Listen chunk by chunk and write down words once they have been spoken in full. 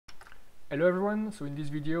Hello everyone, so in this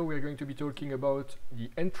video we are going to be talking about the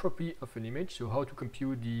entropy of an image, so how to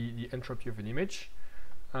compute the entropy of an image.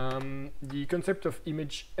 The concept of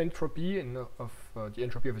image entropy and of the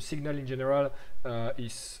entropy of a signal in general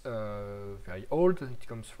is very old. It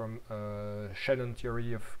comes from Shannon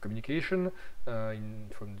theory of communication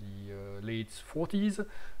from the late 40s.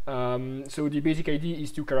 So the basic idea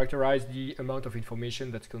is to characterize the amount of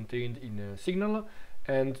information that's contained in a signal.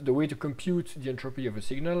 And the way to compute the entropy of a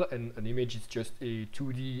signal, and an image is just a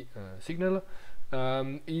 2D signal,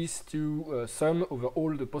 is to sum over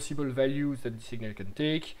all the possible values that the signal can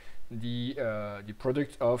take, the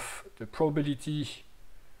product of the probability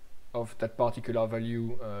of that particular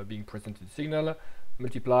value being present in the signal,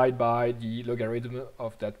 multiplied by the logarithm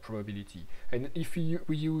of that probability. And if we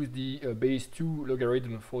use the base 2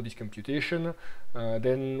 logarithm for this computation,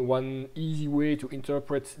 then one easy way to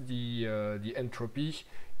interpret the entropy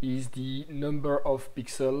is the number of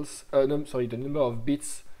pixels, the number of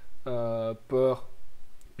bits per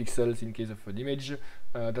pixels in case of an image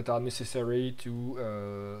that are necessary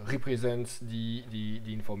to represent the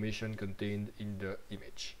information contained in the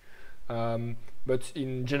image. But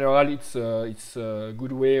in general, it's a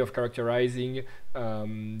good way of characterizing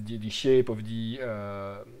the shape of the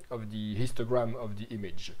histogram of the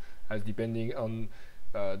image, as depending on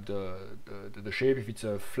the shape. If it's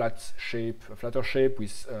a flatter shape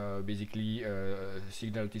with basically a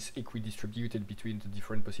signal that is equidistributed between the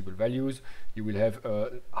different possible values, you will have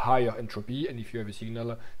a higher entropy. And if you have a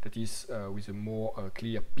signal that is with a more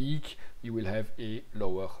clear peak, you will have a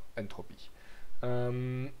lower entropy.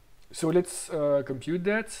 So let's compute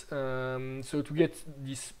that. So to get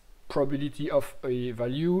this probability of a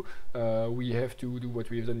value, we have to do what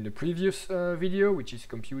we have done in the previous video, which is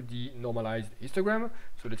compute the normalized histogram.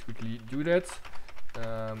 So let's quickly do that.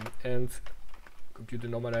 And compute the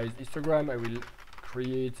normalized histogram. I will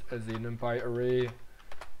create as a NumPy array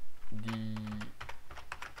the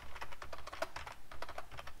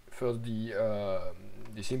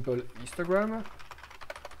simple histogram,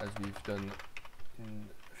 as we've done in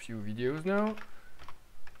few videos now.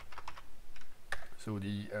 So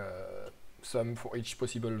the sum for each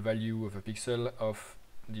possible value of a pixel of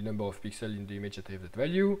the number of pixels in the image that have that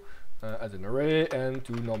value as an array, and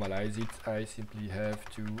to normalize it I simply have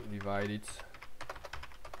to divide it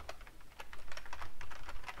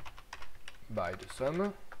by the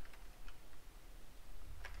sum.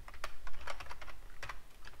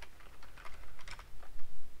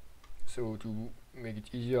 So to make it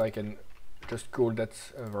easier, I can just call that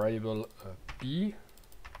variable p.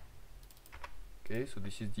 Okay, so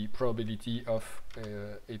this is the probability of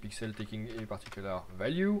a pixel taking a particular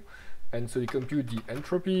value. And so to compute the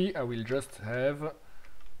entropy, I will just have to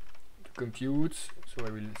compute, so I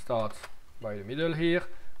will start by the middle here.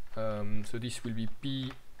 So this will be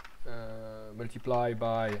p multiplied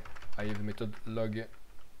by, I have the method log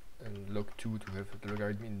and log2 to have the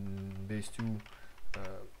logarithm in base 2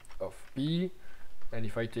 of p. And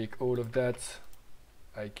if I take all of that,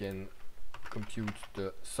 I can compute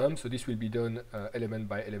the sum. So this will be done element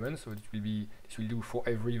by element. So this will do for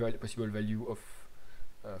every possible value of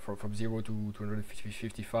from 0 to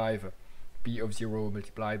 255, p of 0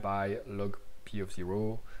 multiplied by log p of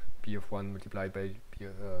 0, p of 1 multiplied by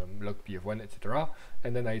log p of 1, etc.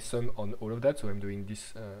 And then I sum on all of that. So I'm doing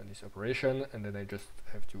this operation, and then I just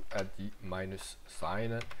have to add the minus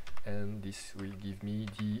sign, and this will give me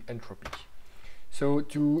the entropy. So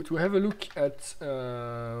to have a look at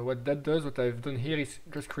what that does, what I've done here is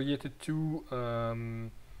just created two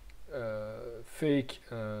fake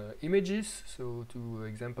images, so two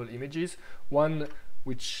example images. One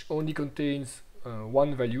which only contains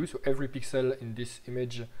one value, so every pixel in this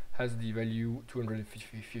image has the value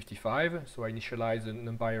 255. So I initialize a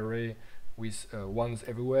NumPy array with ones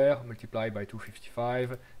everywhere, multiplied by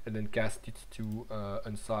 255, and then cast it to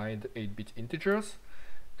unsigned 8-bit integers.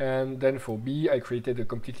 And then for B, I created a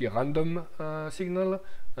completely random signal,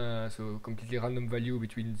 so completely random value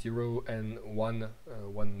between 0 and 1,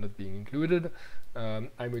 1 not being included. I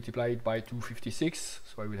multiply it by 256,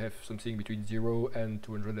 so I will have something between 0 and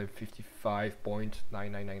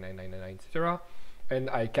 255.999999, etc. And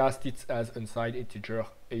I cast it as unsigned integer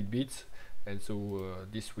 8 bits, and so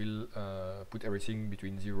this will put everything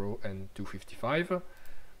between 0 and 255.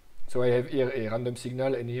 So I have here a random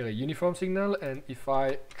signal and here a uniform signal, and if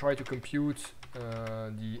I try to compute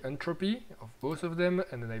the entropy of both of them,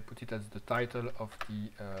 and then I put it as the title of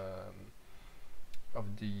the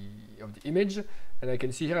image, and I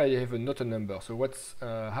can see here I have not a number. So what's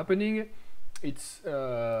happening it's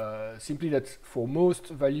simply that for most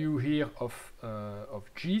value here of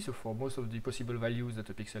g, so for most of the possible values that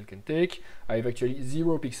a pixel can take, I have actually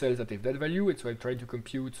 0 pixels that have that value, and so I'm trying to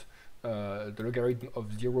compute the logarithm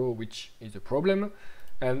of 0, which is a problem.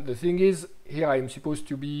 And the thing is, here I'm supposed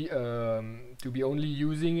to be only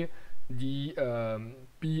using the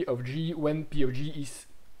p of g when p of g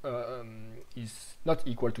is not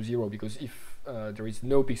equal to 0, because if there is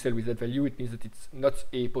no pixel with that value, it means that it's not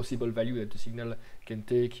a possible value that the signal can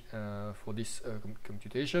take for this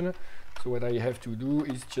computation. So what I have to do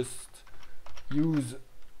is just use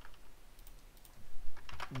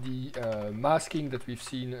the masking that we've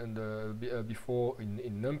seen in the, before in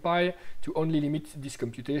NumPy to only limit this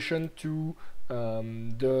computation to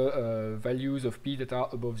the values of p that are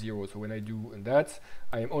above 0. So when I do that,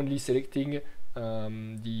 I am only selecting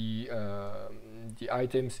the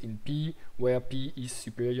items in p where p is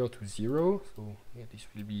superior to 0. So yeah, this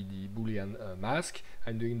will be the Boolean mask.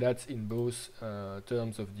 I'm doing that in both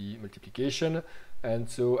terms of the multiplication, and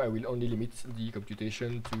so I will only limit the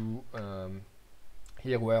computation to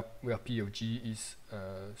here where p of g is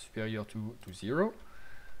superior to 0.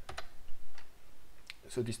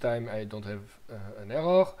 So this time I don't have an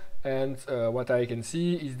error, and what I can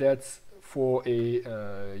see is that for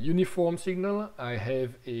a uniform signal, I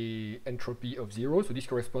have a entropy of 0. So this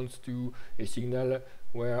corresponds to a signal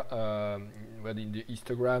where in the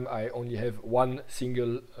histogram I only have one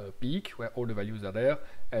single peak where all the values are there,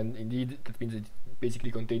 and indeed that means it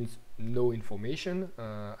basically contains no information.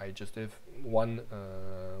 I just have one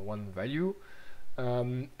value.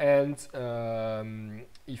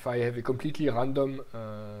 If I have a completely random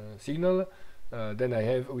signal, then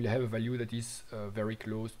I will have a value that is very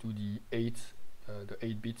close to the 8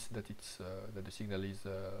 bits that the signal is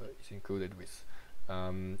encoded with.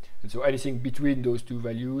 And so anything between those two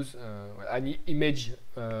values, any image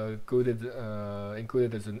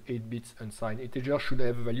encoded as an 8-bit unsigned integer should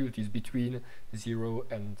have a value that is between 0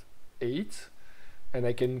 and 8. And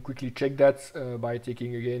I can quickly check that by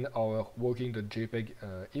taking again our working.jpg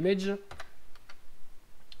image,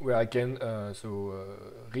 where I can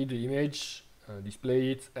read the image,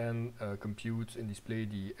 display it, and compute and display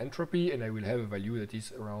the entropy, and I will have a value that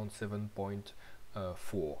is around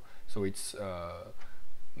 7.4. So it's a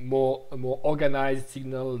more organized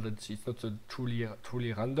signal, that it's not a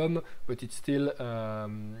truly random, but it's still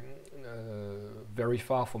very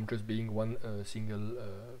far from just being one single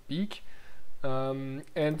peak.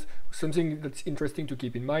 And something that's interesting to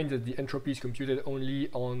keep in mind is that the entropy is computed only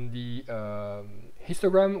on the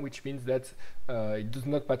histogram, which means that it does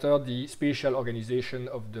not matter the spatial organization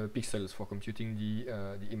of the pixels for computing the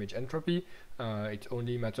image entropy. It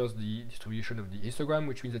only matters the distribution of the histogram,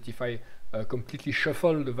 which means that if I completely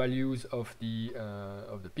shuffle the values of the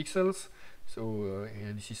pixels, so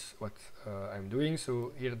here this is what I'm doing.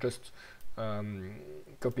 So here just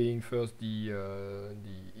copying first the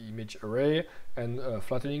image array and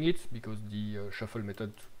flattening it, because the shuffle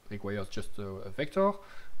method requires just a vector.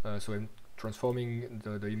 So I'm transforming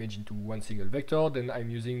the image into one single vector. Then I'm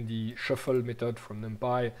using the shuffle method from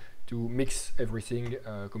NumPy to mix everything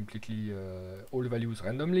completely, all the values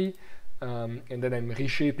randomly. And then I'm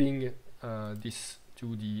reshaping this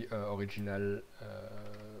to the original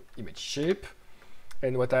image shape.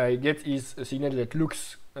 And what I get is a signal that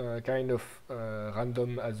looks kind of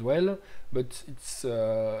random as well, but it's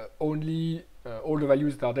only all the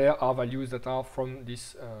values that are there are values that are from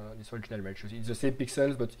this original image. So it's the same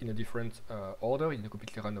pixels, but in a different order, in a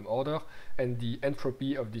completely random order, and the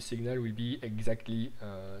entropy of this signal will be exactly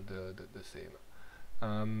the same.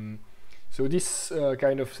 So this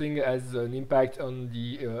kind of thing has an impact on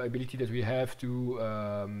the ability that we have to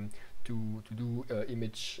do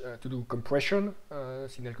compression,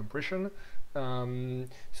 signal compression.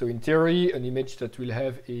 So in theory, an image that will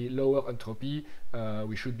have a lower entropy,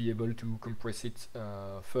 we should be able to compress it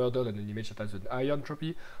further than an image that has an higher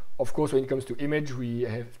entropy. Of course, when it comes to image, we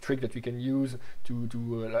have a trick that we can use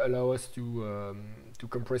to allow us to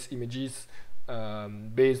compress images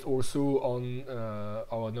based also on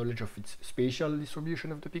our knowledge of its spatial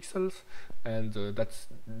distribution of the pixels, and that's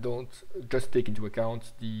don't just take into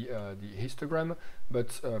account the histogram,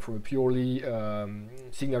 but from a purely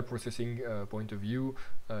signal processing point of view,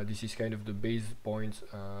 this is kind of the base point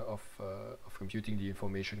of computing the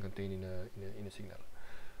information contained in a signal.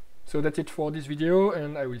 So that's it for this video,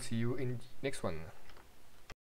 and I will see you in the next one.